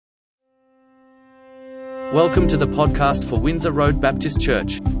Welcome to the podcast for Windsor Road Baptist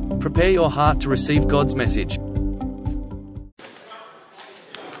Church. Prepare your heart to receive God's message.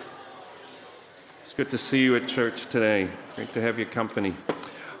 It's good to see you at church today. Great to have your company.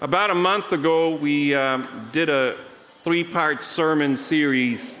 About a month ago, we did a three-part sermon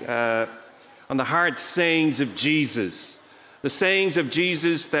series on the hard sayings of Jesus. The sayings of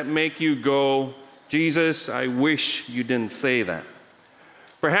Jesus that make you go, Jesus, I wish you didn't say that.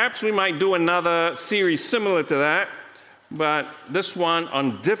 Perhaps we might do another series similar to that, but this one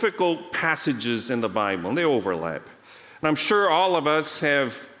on difficult passages in the Bible, and they overlap. And I'm sure all of us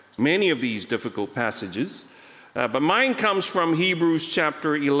have many of these difficult passages, but mine comes from Hebrews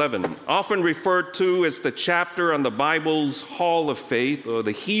chapter 11, often referred to as the chapter on the Bible's Hall of Faith, or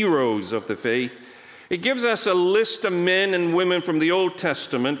the heroes of the faith. It gives us a list of men and women from the Old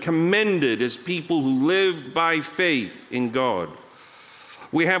Testament commended as people who lived by faith in God.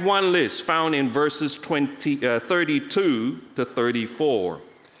 We have one list found in verses 32 to 34.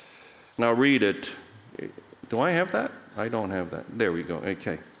 And I'll read it. Do I have that? I don't have that. There we go.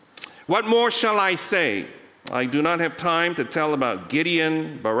 Okay. What more shall I say? I do not have time to tell about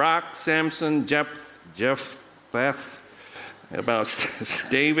Gideon, Barak, Samson, Jephthah, about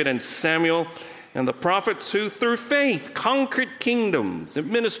David and Samuel, and the prophets who through faith conquered kingdoms,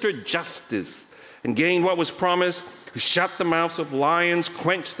 administered justice, and gained what was promised, who shut the mouths of lions,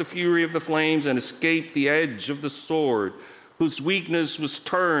 quenched the fury of the flames, and escaped the edge of the sword, whose weakness was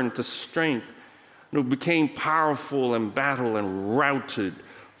turned to strength, and who became powerful in battle and routed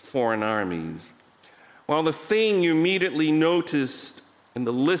foreign armies. Well, the thing you immediately noticed in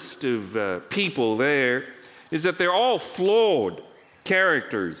the list of people there is that they're all flawed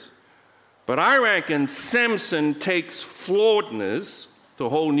characters. But I reckon Samson takes flawedness to a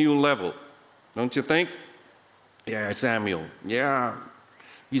whole new level. Don't you think? Yeah, Samuel. Yeah,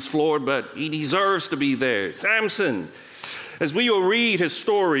 he's flawed, but he deserves to be there. Samson. As we will read his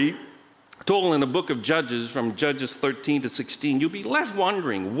story told in the book of Judges, from Judges 13 to 16, you'll be left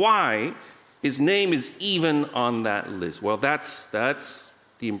wondering why his name is even on that list. Well, that's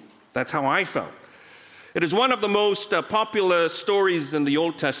how I felt. It is one of the most popular stories in the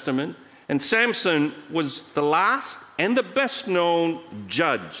Old Testament, and Samson was the last and the best known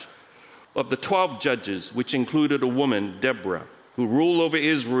judge of the 12 judges, which included a woman, Deborah, who ruled over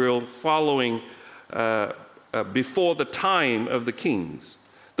Israel following before the time of the kings.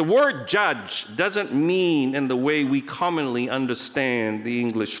 The word judge doesn't mean in the way we commonly understand the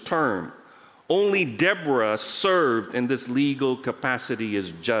English term. Only Deborah served in this legal capacity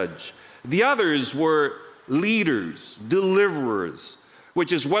as judge. The others were leaders, deliverers,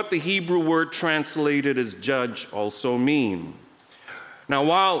 which is what the Hebrew word translated as judge also means. Now,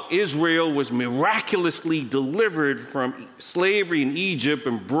 while Israel was miraculously delivered from slavery in Egypt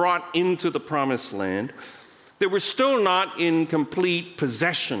and brought into the promised land, they were still not in complete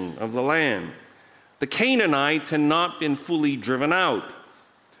possession of the land. The Canaanites had not been fully driven out.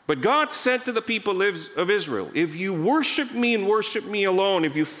 But God said to the people of Israel, if you worship me and worship me alone,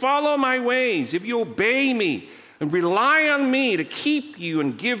 if you follow my ways, if you obey me and rely on me to keep you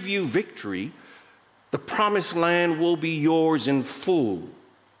and give you victory, the promised land will be yours in full,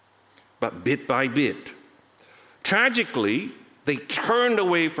 but bit by bit. Tragically, they turned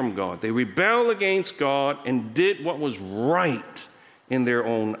away from God. They rebelled against God and did what was right in their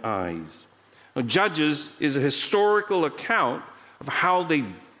own eyes. Now, Judges is a historical account of how they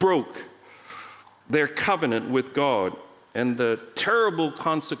broke their covenant with God and the terrible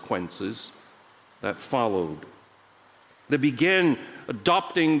consequences that followed. They began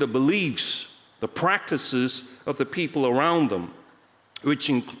adopting the beliefs, the practices of the people around them,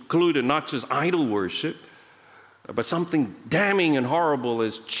 which included not just idol worship, but something damning and horrible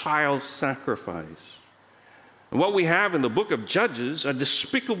as child sacrifice. And what we have in the book of Judges are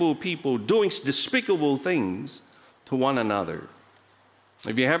despicable people doing despicable things to one another.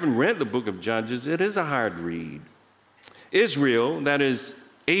 If you haven't read the book of Judges, it is a hard read. Israel, that is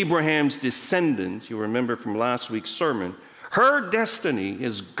Abraham's descendants, you remember from last week's sermon, her destiny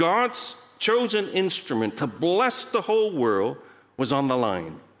as God's chosen instrument to bless the whole world was on the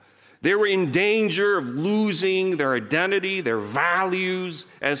line. They were in danger of losing their identity, their values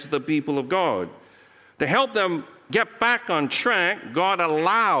as the people of God. To help them get back on track, God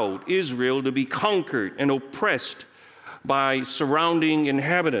allowed Israel to be conquered and oppressed by surrounding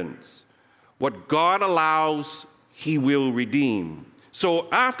inhabitants. What God allows, he will redeem. So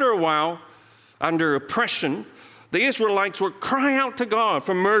after a while, under oppression, the Israelites would cry out to God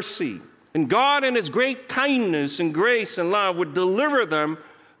for mercy. And God, in his great kindness and grace and love, would deliver them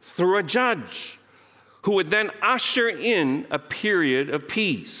through a judge who would then usher in a period of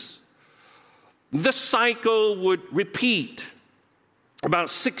peace. This cycle would repeat about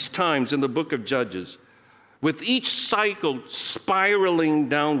 6 times in the book of Judges, with each cycle spiraling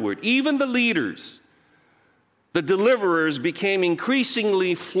downward. Even the leaders, the deliverers, became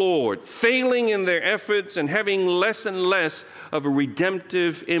increasingly flawed, failing in their efforts and having less and less of a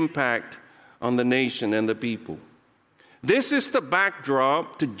redemptive impact on the nation and the people. This is the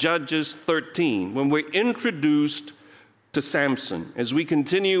backdrop to Judges 13, when we're introduced to Samson, as we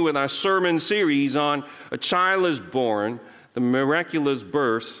continue with our sermon series on a child is born, the miraculous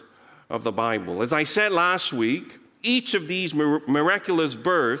births of the Bible. As I said last week, each of these miraculous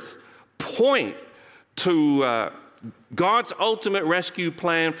births point to God's ultimate rescue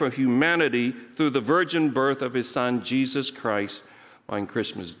plan for humanity through the virgin birth of his son, Jesus Christ, on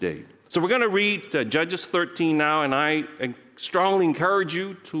Christmas Day. So we're going to read Judges 13 now, and I strongly encourage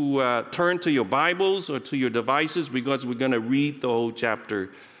you to turn to your Bibles or to your devices, because we're going to read the whole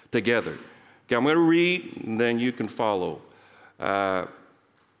chapter together. Okay, I'm going to read, and then you can follow.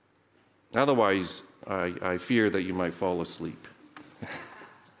 Otherwise, I fear that you might fall asleep.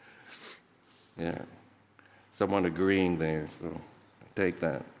 Yeah, someone agreeing there, so take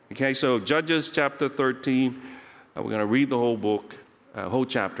that. Okay, so Judges chapter 13, we're going to read the whole book, whole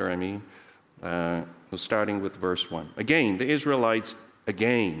chapter, starting with verse 1. Again,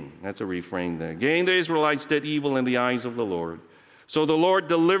 that's a refrain there. Again, the Israelites did evil in the eyes of the Lord. So the Lord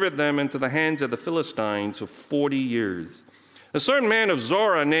delivered them into the hands of the Philistines for 40 years. A certain man of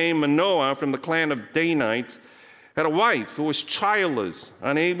Zorah named Manoah from the clan of Danites had a wife who was childless,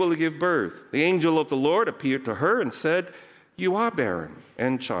 unable to give birth. The angel of the Lord appeared to her and said, "You are barren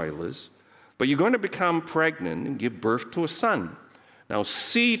and childless, but you're going to become pregnant and give birth to a son. Now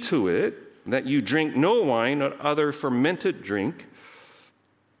see to it that you drink no wine or other fermented drink,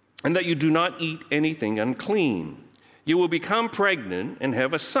 and that you do not eat anything unclean. You will become pregnant and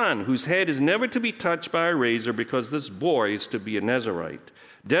have a son whose head is never to be touched by a razor, because this boy is to be a Nazirite,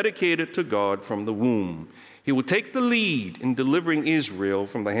 dedicated to God from the womb. He will take the lead in delivering Israel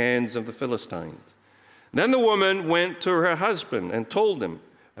from the hands of the Philistines." Then the woman went to her husband and told him,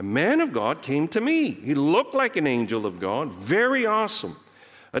 "A man of God came to me. He looked like an angel of God, very awesome.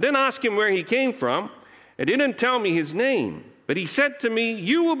 I didn't ask him where he came from. He didn't tell me his name. But he said to me,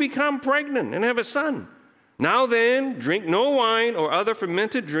 'You will become pregnant and have a son. Now then, drink no wine or other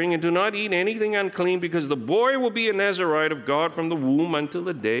fermented drink, and do not eat anything unclean, because the boy will be a Nazirite of God from the womb until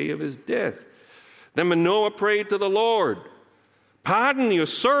the day of his death.' Then Manoah prayed to the Lord, 'Pardon your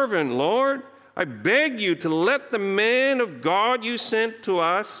servant, Lord. I beg you to let the man of God you sent to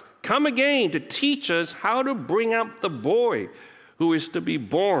us come again to teach us how to bring up the boy who is to be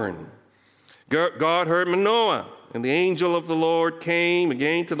born.' God heard Manoah, and the angel of the Lord came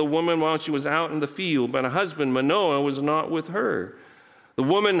again to the woman while she was out in the field, but her husband Manoah was not with her. The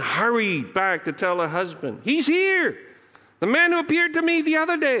woman hurried back to tell her husband, 'He's here, the man who appeared to me the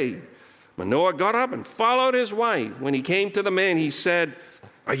other day.' Manoah got up and followed his wife. When he came to the man, he said,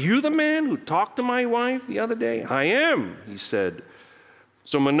 'Are you the man who talked to my wife the other day?' 'I am,' he said.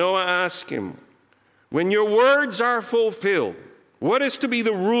 So Manoah asked him, 'When your words are fulfilled, what is to be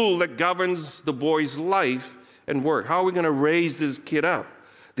the rule that governs the boy's life and work? How are we going to raise this kid up?'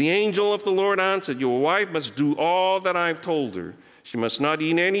 The angel of the Lord answered, 'Your wife must do all that I've told her. She must not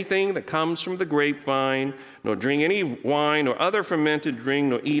eat anything that comes from the grapevine, nor drink any wine or other fermented drink,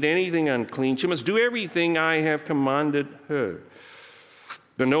 nor eat anything unclean. She must do everything I have commanded her.'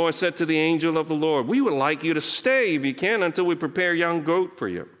 Then Noah said to the angel of the Lord, 'We would like you to stay, if you can, until we prepare a young goat for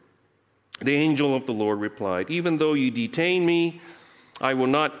you.' The angel of the Lord replied, 'Even though you detain me, I will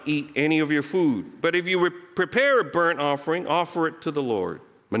not eat any of your food. But if you prepare a burnt offering, offer it to the Lord.'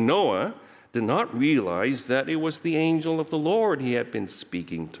 Manoah did not realize that it was the angel of the Lord he had been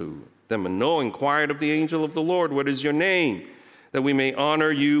speaking to. Then Manoah inquired of the angel of the Lord, 'What is your name? That we may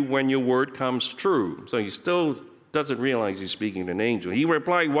honor you when your word comes true.' So he still doesn't realize he's speaking to an angel. He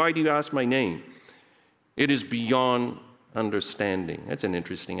replied, 'Why do you ask my name? It is beyond understanding.'" That's an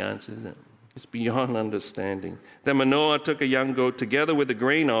interesting answer, isn't it? It's beyond understanding. Then Manoah took a young goat together with the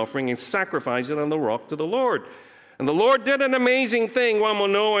grain offering and sacrificed it on the rock to the Lord. And the Lord did an amazing thing while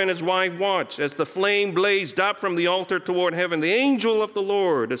Manoah and his wife watched. As the flame blazed up from the altar toward heaven, the angel of the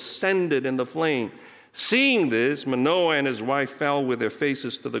Lord ascended in the flame. Seeing this, Manoah and his wife fell with their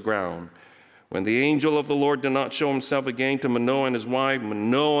faces to the ground. When the angel of the Lord did not show himself again to Manoah and his wife,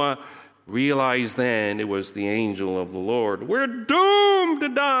 Manoah realized then it was the angel of the Lord. "We're doomed to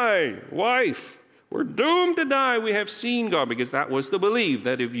die, wife. We're doomed to die. We have seen God," because that was the belief,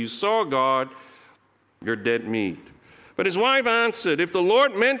 that if you saw God, you're dead meat. But his wife answered, if the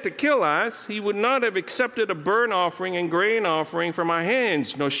Lord meant to kill us, he would not have accepted a burnt offering and grain offering from our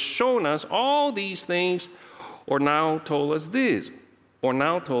hands, nor shown us all these things, or now told us this.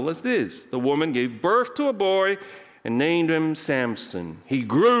 The woman gave birth to a boy and named him Samson. He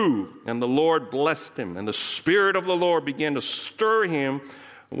grew, and the Lord blessed him, and the Spirit of the Lord began to stir him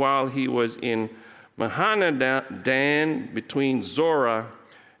while he was in Mahanadan between Zorah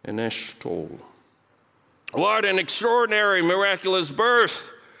and Eshtaol. What an extraordinary, miraculous birth.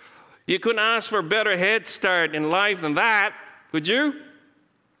 You couldn't ask for a better head start in life than that, could you?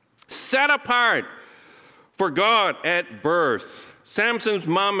 Set apart for God at birth. Samson's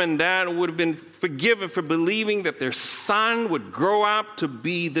mom and dad would have been forgiven for believing that their son would grow up to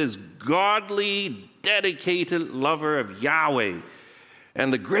be this godly, dedicated lover of Yahweh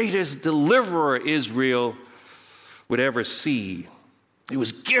and the greatest deliverer Israel would ever see. He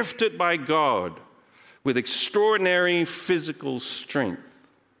was gifted by God with extraordinary physical strength.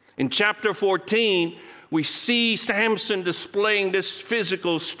 In chapter 14, we see Samson displaying this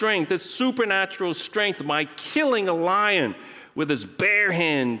physical strength, this supernatural strength by killing a lion with his bare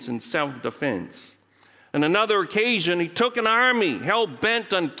hands in self-defense. On another occasion, he took an army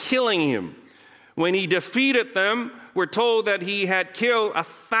hell-bent on killing him. When he defeated them, we're told that he had killed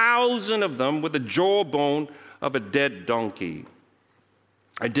 1,000 of them with the jawbone of a dead donkey.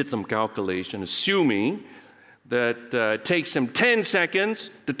 I did some calculation, assuming that it takes him 10 seconds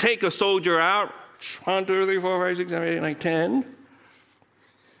to take a soldier out. 1, 2, 3, 4, 5, 6, 7, 8, 9, 10.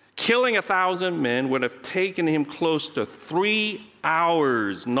 Killing 1,000 men would have taken him close to 3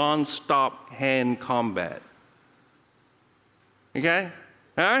 hours nonstop hand combat. Okay?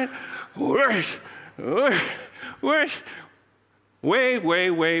 All right? Wave.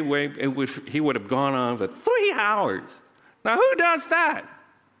 He would have gone on for 3 hours. Now, who does that?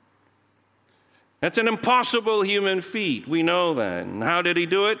 That's an impossible human feat. We know that. And how did he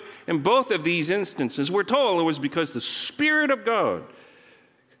do it? In both of these instances, we're told it was because the Spirit of God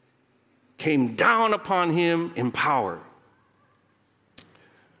came down upon him in power.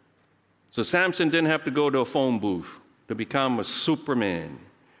 So Samson didn't have to go to a phone booth to become a Superman.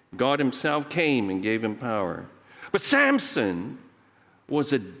 God himself came and gave him power. But Samson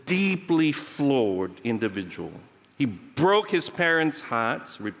was a deeply flawed individual. He broke his parents'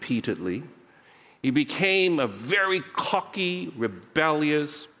 hearts repeatedly. He became a very cocky,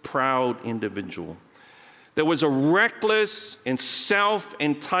 rebellious, proud individual. There was a reckless and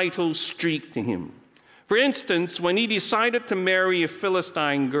self-entitled streak to him. For instance, when he decided to marry a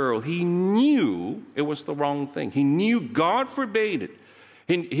Philistine girl, he knew it was the wrong thing. He knew God forbade it.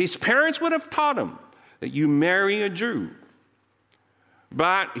 His parents would have taught him that you marry a Jew.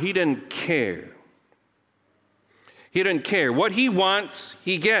 But he didn't care. He didn't care. What he wants,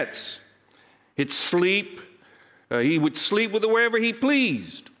 he gets. He would sleep with whoever he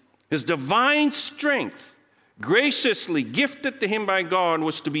pleased. His divine strength, graciously gifted to him by God,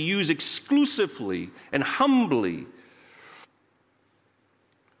 was to be used exclusively and humbly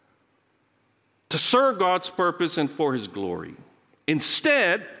to serve God's purpose and for his glory.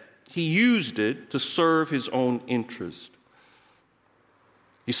 Instead, he used it to serve his own interest.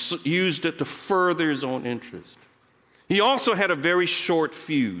 He used it to further his own interest. He also had a very short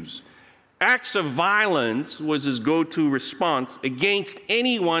fuse. Acts of violence was his go-to response against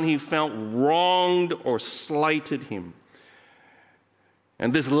anyone he felt wronged or slighted him.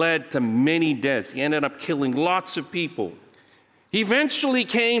 And this led to many deaths. He ended up killing lots of people. He eventually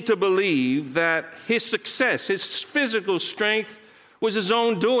came to believe that his success, his physical strength, was his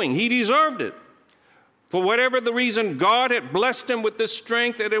own doing. He deserved it. For whatever the reason, God had blessed him with this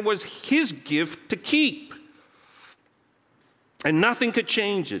strength, and it was his gift to keep. And nothing could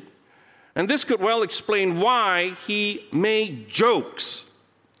change it. And this could well explain why he made jokes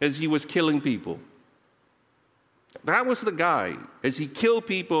as he was killing people. That was the guy. As he killed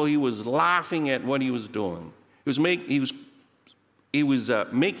people, he was laughing at what he was doing. He was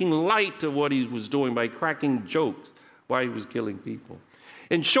making light of what he was doing by cracking jokes while he was killing people.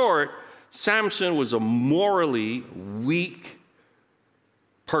 In short, Samson was a morally weak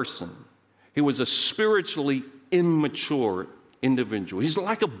person. He was a spiritually immature individual. He's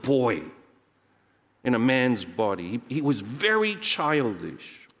like a boy in a man's body. He was very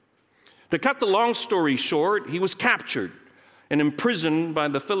childish. To cut the long story short, he was captured and imprisoned by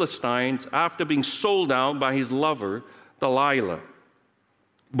the Philistines after being sold out by his lover, Delilah.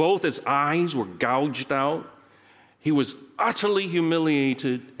 Both his eyes were gouged out. He was utterly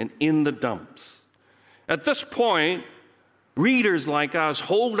humiliated and in the dumps. At this point, readers like us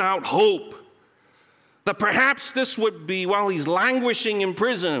hold out hope that perhaps this would be, while he's languishing in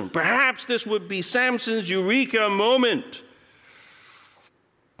prison, perhaps this would be Samson's eureka moment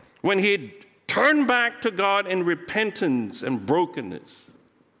when he'd turn back to God in repentance and brokenness.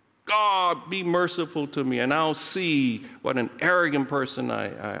 God, be merciful to me, and I'll see what an arrogant person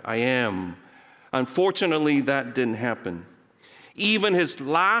I am. Unfortunately, that didn't happen. Even his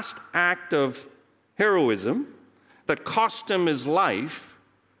last act of heroism that cost him his life,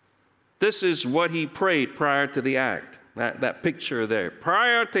 this is what he prayed prior to the act, that picture there.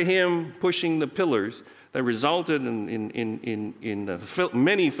 Prior to him pushing the pillars that resulted in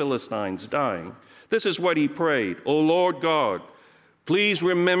many Philistines dying, this is what he prayed. O Lord God, please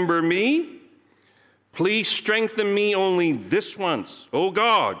remember me. Please strengthen me only this once, O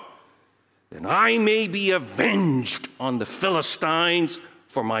God, that I may be avenged on the Philistines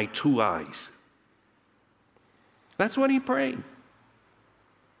for my 2 eyes. That's what he prayed.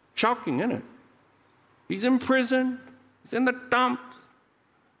 Shocking, isn't it? He's in prison. He's in the dumps.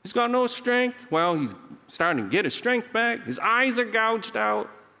 He's got no strength. Well, he's starting to get his strength back. His eyes are gouged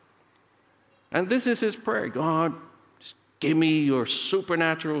out. And this is his prayer. God, just give me your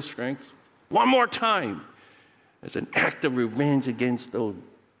supernatural strength one more time as an act of revenge against those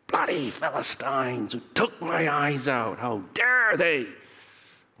bloody Philistines who took my eyes out. How dare they?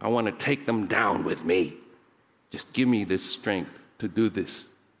 I want to take them down with me. Just give me this strength to do this.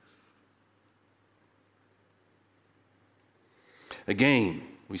 Again,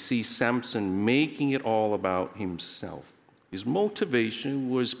 we see Samson making it all about himself. His motivation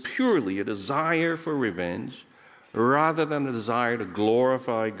was purely a desire for revenge rather than a desire to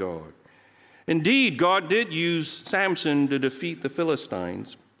glorify God. Indeed, God did use Samson to defeat the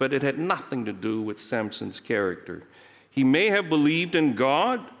Philistines, but it had nothing to do with Samson's character. He may have believed in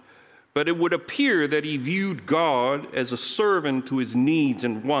God, but it would appear that he viewed God as a servant to his needs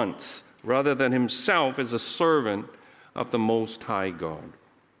and wants, rather than himself as a servant of the Most High God.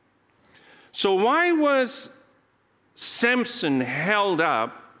 So why was Samson held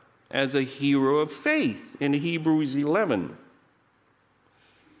up as a hero of faith in Hebrews 11?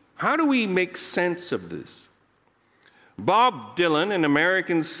 How do we make sense of this? Bob Dylan, an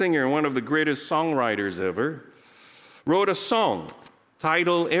American singer, one of the greatest songwriters ever, wrote a song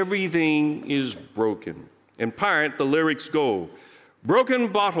titled "Everything is Broken." In part, the lyrics go, broken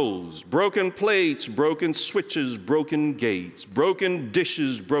bottles, broken plates, broken switches, broken gates, broken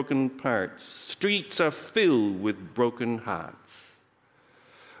dishes, broken parts. Streets are filled with broken hearts.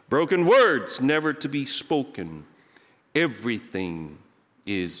 Broken words never to be spoken. Everything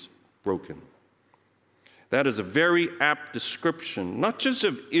is broken. That is a very apt description, not just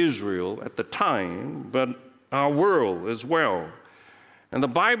of Israel at the time, but our world as well. And the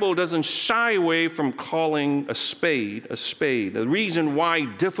Bible doesn't shy away from calling a spade a spade. The reason why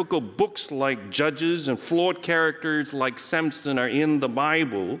difficult books like Judges and flawed characters like Samson are in the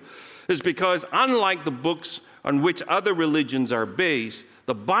Bible is because, unlike the books on which other religions are based,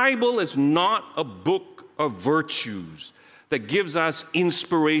 the Bible is not a book of virtues that gives us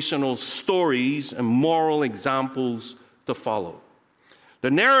inspirational stories and moral examples to follow.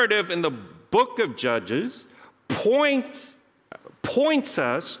 The narrative in the book of Judges points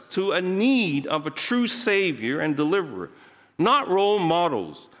us to a need of a true Savior and deliverer, not role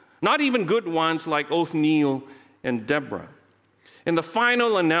models, not even good ones like Othniel and Deborah. In the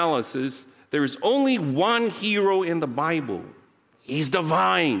final analysis, there is only one hero in the Bible. He's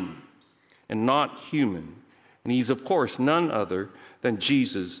divine and not human. And he's, of course, none other than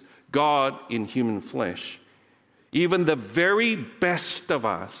Jesus, God in human flesh. Even the very best of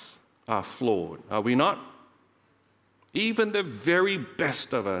us are flawed, are we not? Even the very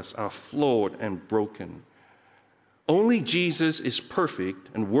best of us are flawed and broken. Only Jesus is perfect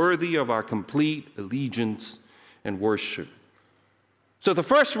and worthy of our complete allegiance and worship. So the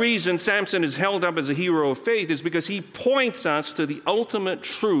first reason Samson is held up as a hero of faith is because he points us to the ultimate,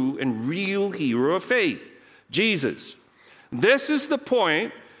 true, and real hero of faith, Jesus. This is the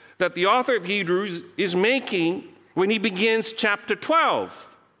point that the author of Hebrews is making when he begins chapter 12.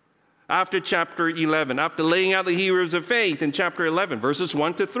 After chapter 11, after laying out the heroes of faith in chapter 11, verses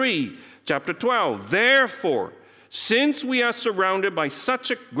 1 to 3, chapter 12. Therefore, since we are surrounded by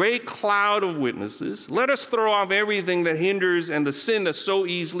such a great cloud of witnesses, let us throw off everything that hinders and the sin that so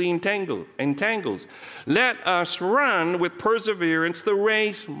easily entangles. Let us run with perseverance the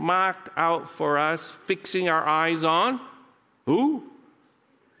race marked out for us, fixing our eyes on who?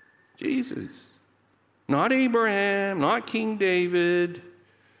 Jesus. Not Abraham, not King David,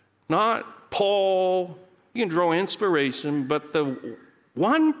 not Paul. You can draw inspiration, but the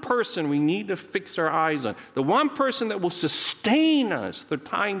One person we need to fix our eyes on, the one person that will sustain us through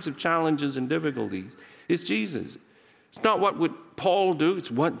times of challenges and difficulties, is Jesus. It's not what would Paul do,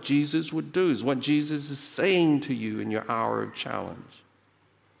 it's what Jesus would do. It's what Jesus is saying to you in your hour of challenge.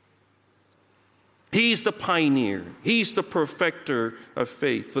 He's the pioneer. He's the perfecter of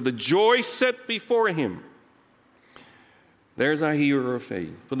faith. For the joy set before him, there's our hero of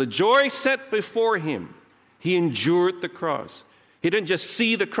faith. For the joy set before him, he endured the cross. He didn't just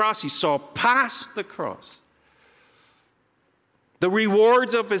see the cross, he saw past the cross. The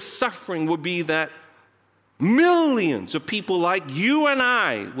rewards of his suffering would be that millions of people like you and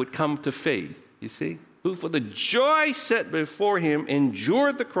I would come to faith, you see? Who for the joy set before him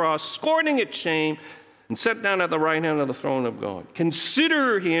endured the cross, scorning its shame, and sat down at the right hand of the throne of God.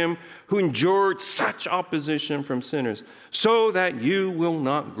 Consider him who endured such opposition from sinners, so that you will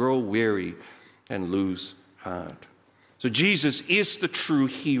not grow weary and lose heart. So Jesus is the true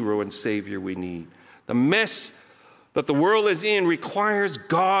hero and Savior we need. The mess that the world is in requires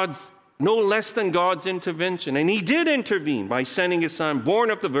no less than God's intervention. And he did intervene by sending his son,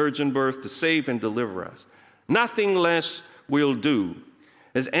 born of the virgin birth, to save and deliver us. Nothing less will do.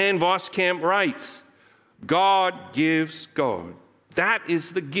 As Ann Voskamp writes, God gives God. That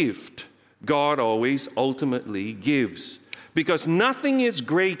is the gift God always ultimately gives. Because nothing is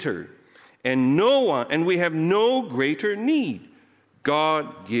greater and we have no greater need.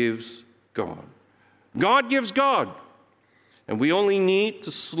 God gives God. God gives God. And we only need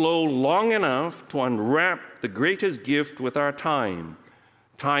to slow long enough to unwrap the greatest gift with our time.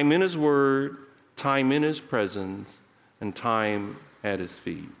 Time in his word, time in his presence, and time at his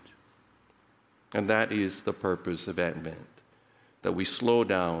feet. And that is the purpose of Advent, that we slow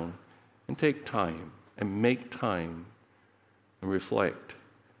down and take time and make time and reflect.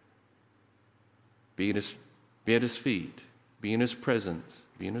 Be at his feet, be in his presence,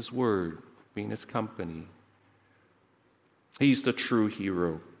 be in his word, be in his company. He's the true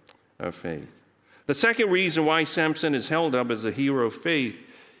hero of faith. The second reason why Samson is held up as a hero of faith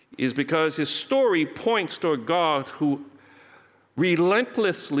is because his story points to a God who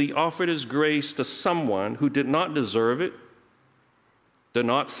relentlessly offered his grace to someone who did not deserve it, did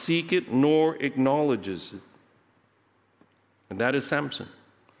not seek it, nor acknowledges it. And that is Samson.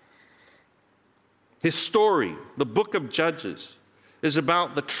 His story, the book of Judges, is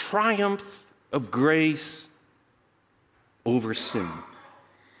about the triumph of grace over sin.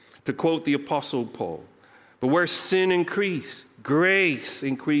 To quote the Apostle Paul, but where sin increased, grace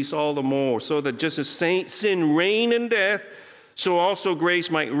increased all the more, so that just as sin reigned in death, so also grace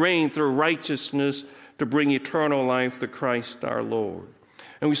might reign through righteousness to bring eternal life to Christ our Lord.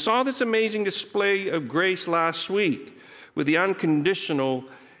 And we saw this amazing display of grace last week with the unconditional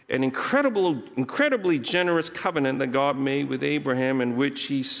and incredibly generous covenant that God made with Abraham, in which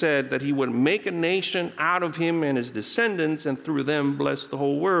he said that he would make a nation out of him and his descendants, and through them bless the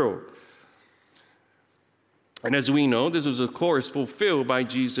whole world. And as we know, this was, of course, fulfilled by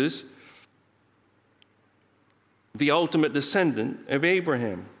Jesus, the ultimate descendant of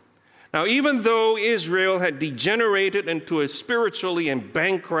Abraham. Now, even though Israel had degenerated into a spiritually and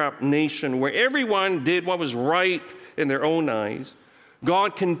bankrupt nation where everyone did what was right in their own eyes,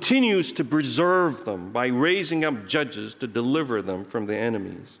 God continues to preserve them by raising up judges to deliver them from their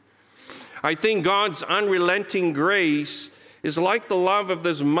enemies. I think God's unrelenting grace is like the love of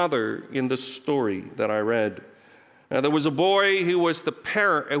this mother in the story that I read. There was a boy who was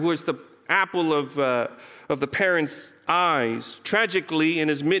the apple of the parents' eyes. Tragically, in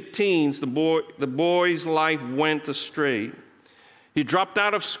his mid-teens, the boy's life went astray. He dropped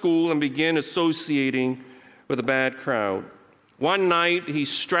out of school and began associating with a bad crowd. One night, he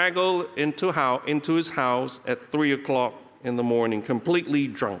straggled into his house at 3 o'clock in the morning, completely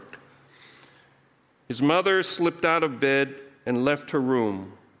drunk. His mother slipped out of bed and left her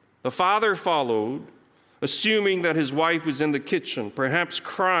room. The father followed, assuming that his wife was in the kitchen, perhaps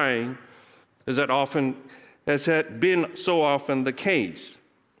crying, as had been so often the case.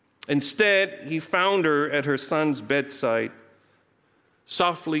 Instead, he found her at her son's bedside,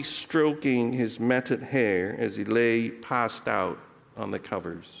 softly stroking his matted hair as he lay passed out on the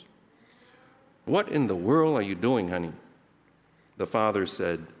covers. "What in the world are you doing, honey?" the father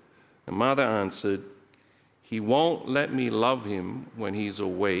said. The mother answered, "He won't let me love him when he's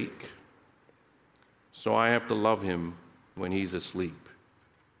awake, so I have to love him when he's asleep.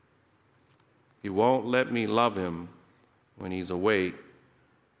 He won't let me love him when he's awake,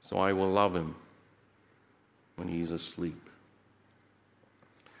 so I will love him when he's asleep."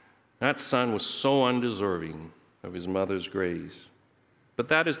 That son was so undeserving of his mother's grace. But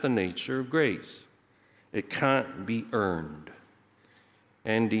that is the nature of grace. It can't be earned.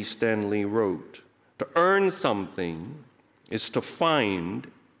 Andy Stanley wrote, "To earn something is to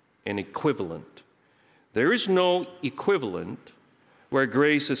find an equivalent. There is no equivalent where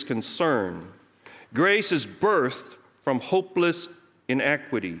grace is concerned. Grace is birthed from hopeless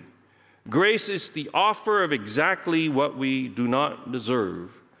inequity. Grace is the offer of exactly what we do not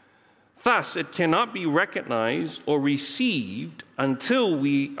deserve. Thus, it cannot be recognized or received until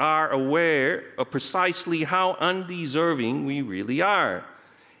we are aware of precisely how undeserving we really are.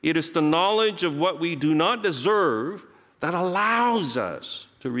 It is the knowledge of what we do not deserve that allows us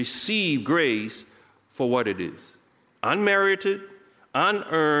to receive grace for what it is: unmerited,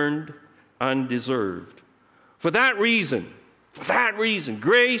 unearned, undeserved. For that reason,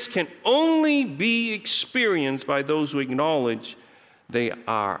 grace can only be experienced by those who acknowledge they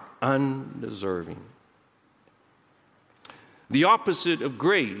are undeserving. The opposite of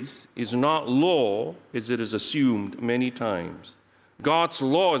grace is not law, as it is assumed many times. God's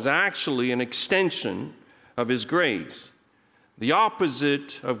law is actually an extension of His grace. The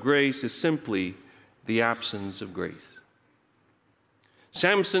opposite of grace is simply the absence of grace.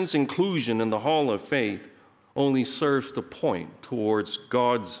 Samson's inclusion in the hall of faith only serves to point towards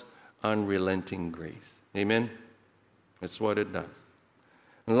God's unrelenting grace. Amen? That's what it does.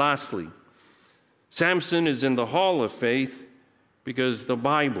 And lastly, Samson is in the hall of faith because the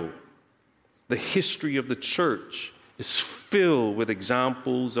Bible, the history of the church, is filled with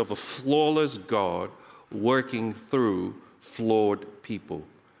examples of a flawless God working through flawed people,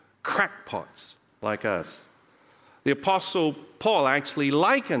 crackpots like us. The Apostle Paul actually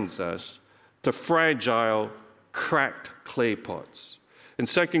likens us to fragile, cracked clay pots. In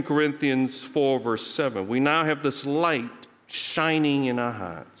 2 Corinthians 4, verse 7, we now have this light shining in our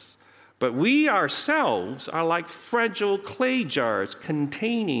hearts, but we ourselves are like fragile clay jars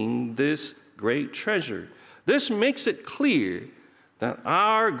containing this great treasure. This makes it clear that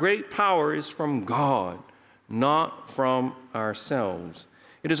our great power is from God, not from ourselves.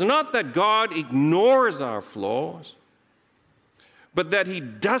 It is not that God ignores our flaws, but that He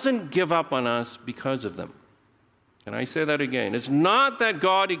doesn't give up on us because of them. Can I say that again? It's not that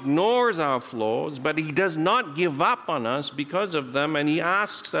God ignores our flaws, but He does not give up on us because of them, and He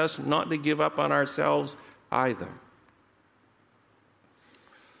asks us not to give up on ourselves either.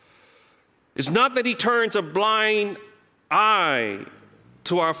 It's not that He turns a blind eye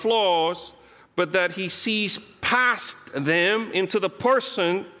to our flaws, but that He sees past them into the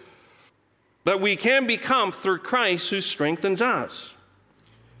person that we can become through Christ who strengthens us.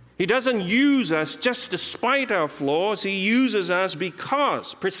 He doesn't use us just despite our flaws. He uses us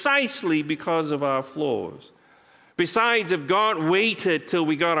precisely because of our flaws. Besides, if God waited till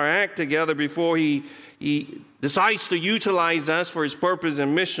we got our act together before He decides to utilize us for His purpose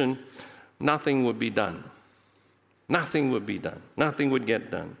and mission, nothing would be done. Nothing would be done. Nothing would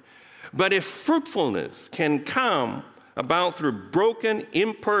get done. But if fruitfulness can come about through broken,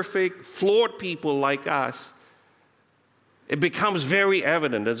 imperfect, flawed people like us, it becomes very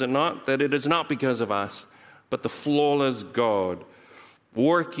evident, does it not, that it is not because of us, but the flawless God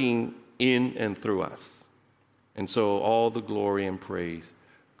working in and through us. And so all the glory and praise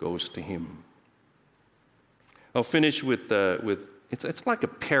goes to Him. I'll finish with it's like a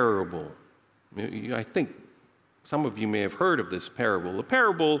parable. I think some of you may have heard of this parable. The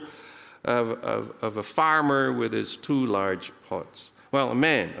parable of a farmer with his two large pots. Well,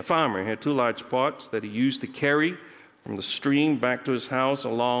 a farmer, had two large pots that he used to carry from the stream back to his house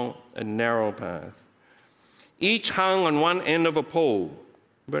along a narrow path. Each hung on one end of a pole.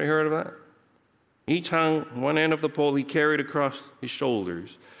 Anybody heard of that? Each hung on one end of the pole he carried across his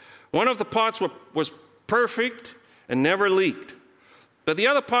shoulders. One of the pots was perfect and never leaked, but the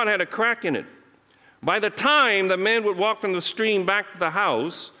other pot had a crack in it. By the time the man would walk from the stream back to the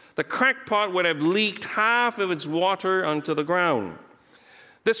house, the cracked pot would have leaked half of its water onto the ground.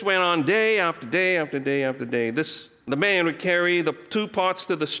 This went on day after day after day after day. The man would carry the two pots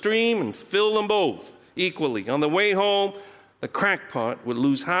to the stream and fill them both equally. On the way home, the cracked pot would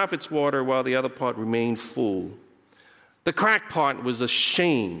lose half its water while the other pot remained full. The cracked pot was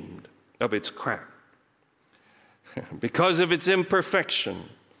ashamed of its crack. Because of its imperfection,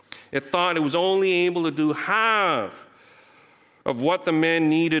 it thought it was only able to do half of what the man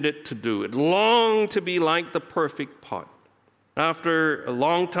needed it to do. It longed to be like the perfect pot. After a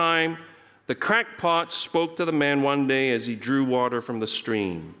long time, the cracked pot spoke to the man one day as he drew water from the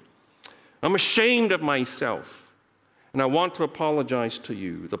stream. "I'm ashamed of myself, and I want to apologize to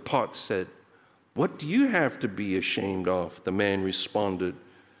you," the pot said. "What do you have to be ashamed of?" the man responded.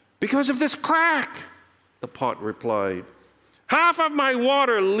 "Because of this crack," the pot replied. "Half of my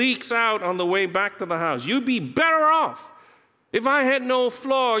water leaks out on the way back to the house. You'd be better off If I had no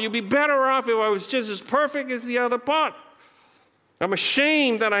flaw, you'd be better off if I was just as perfect as the other pot. I'm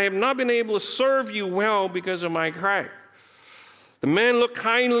ashamed that I have not been able to serve you well because of my crack." The man looked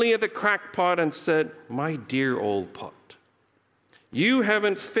kindly at the cracked pot and said, "My dear old pot, you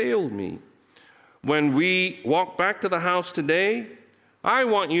haven't failed me. When we walk back to the house today, I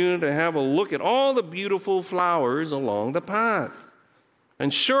want you to have a look at all the beautiful flowers along the path."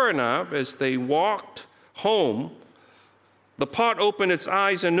 And sure enough, as they walked home, the pot opened its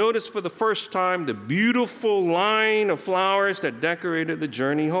eyes and noticed for the first time the beautiful line of flowers that decorated the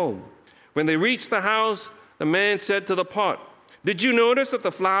journey home. When they reached the house, the man said to the pot, "Did you notice that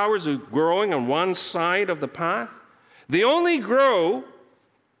the flowers are growing on one side of the path? They only grow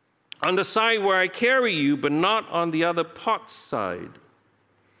on the side where I carry you, but not on the other pot's side.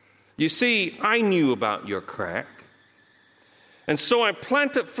 You see, I knew about your crack, and so I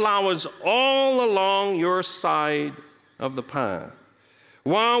planted flowers all along your side of the path.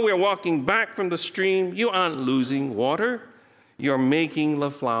 While we're walking back from the stream, you aren't losing water. You're making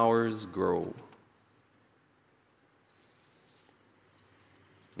the flowers grow."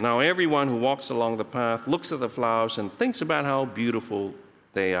 Now, everyone who walks along the path looks at the flowers and thinks about how beautiful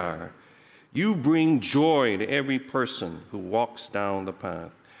they are. You bring joy to every person who walks down the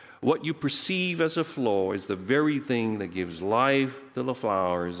path. What you perceive as a flaw is the very thing that gives life to the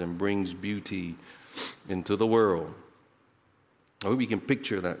flowers and brings beauty into the world. I hope you can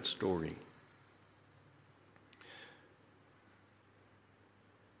picture that story.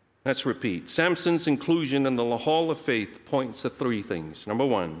 Let's repeat. Samson's inclusion in the Hall of Faith points to three things. Number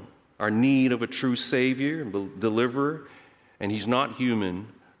one, our need of a true Savior and deliverer, and he's not human,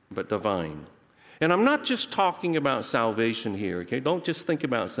 but divine. And I'm not just talking about salvation here, okay? Don't just think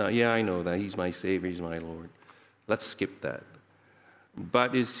about, yeah, I know that. He's my Savior, he's my Lord. Let's skip that.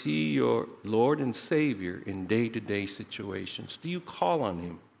 But is he your Lord and Savior in day-to-day situations? Do you call on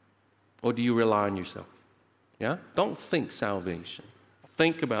him? Or do you rely on yourself? Yeah? Don't think salvation.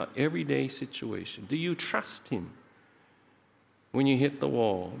 Think about everyday situation. Do you trust him when you hit the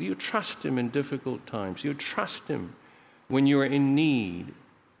wall? Do you trust him in difficult times? Do you trust him when you are in need?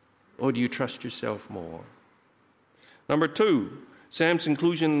 Or do you trust yourself more? Number two, Sam's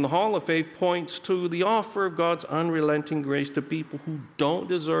inclusion in the Hall of Faith points to the offer of God's unrelenting grace to people who don't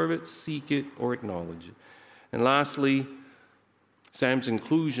deserve it, seek it, or acknowledge it. And lastly, Sam's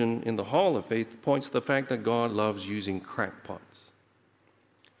inclusion in the Hall of Faith points to the fact that God loves using crackpots.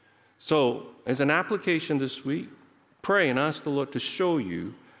 So, as an application this week, pray and ask the Lord to show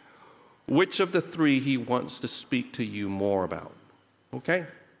you which of the three he wants to speak to you more about. Okay?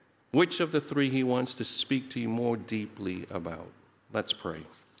 Which of the three he wants to speak to you more deeply about. Let's pray.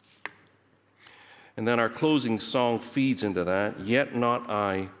 And then our closing song feeds into that. Yet not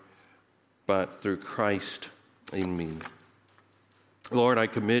I, but through Christ in me. Lord, I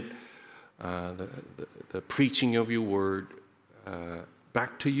commit the preaching of your word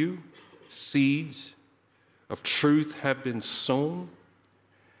back to you. Seeds of truth have been sown.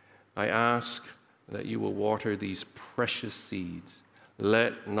 I ask that you will water these precious seeds.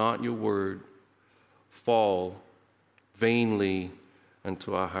 Let not your word fall vainly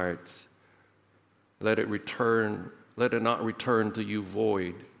into our hearts. Let it not return to you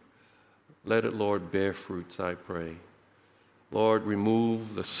void. Let it, Lord, bear fruits, I pray. Lord,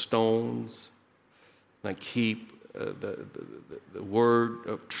 remove the stones that keep the word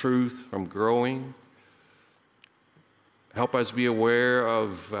of truth from growing. Help us be aware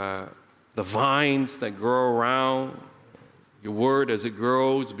of the vines that grow around your word. As it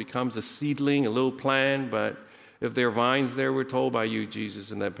grows, it becomes a seedling, a little plant, but if there are vines there, we're told by you, Jesus,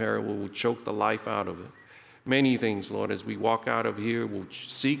 in that parable, will choke the life out of it. Many things, Lord, as we walk out of here, will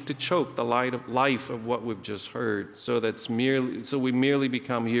seek to choke the life of what we've just heard, so we merely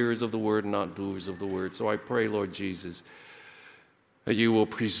become hearers of the word and not doers of the word. So I pray, Lord Jesus, that you will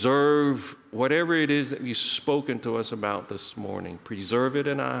preserve whatever it is that you've spoken to us about this morning. Preserve it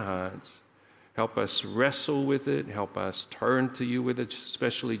in our hearts. Help us wrestle with it. Help us turn to you with it,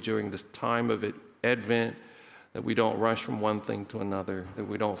 especially during this time of Advent, that we don't rush from one thing to another, that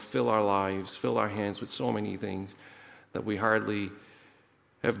we don't fill our lives, fill our hands with so many things, that we hardly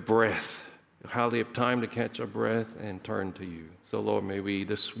have breath, hardly have time to catch our breath and turn to you. So, Lord, may we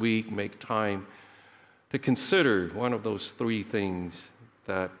this week make time to consider one of those three things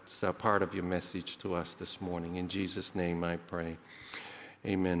that's a part of your message to us this morning. In Jesus' name I pray.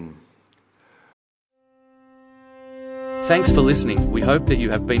 Amen. Thanks for listening. We hope that you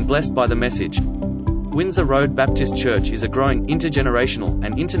have been blessed by the message. Windsor Road Baptist Church is a growing intergenerational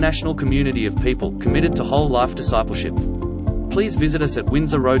and international community of people committed to whole life discipleship. Please visit us at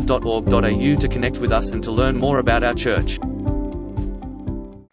windsorroad.org.au to connect with us and to learn more about our church.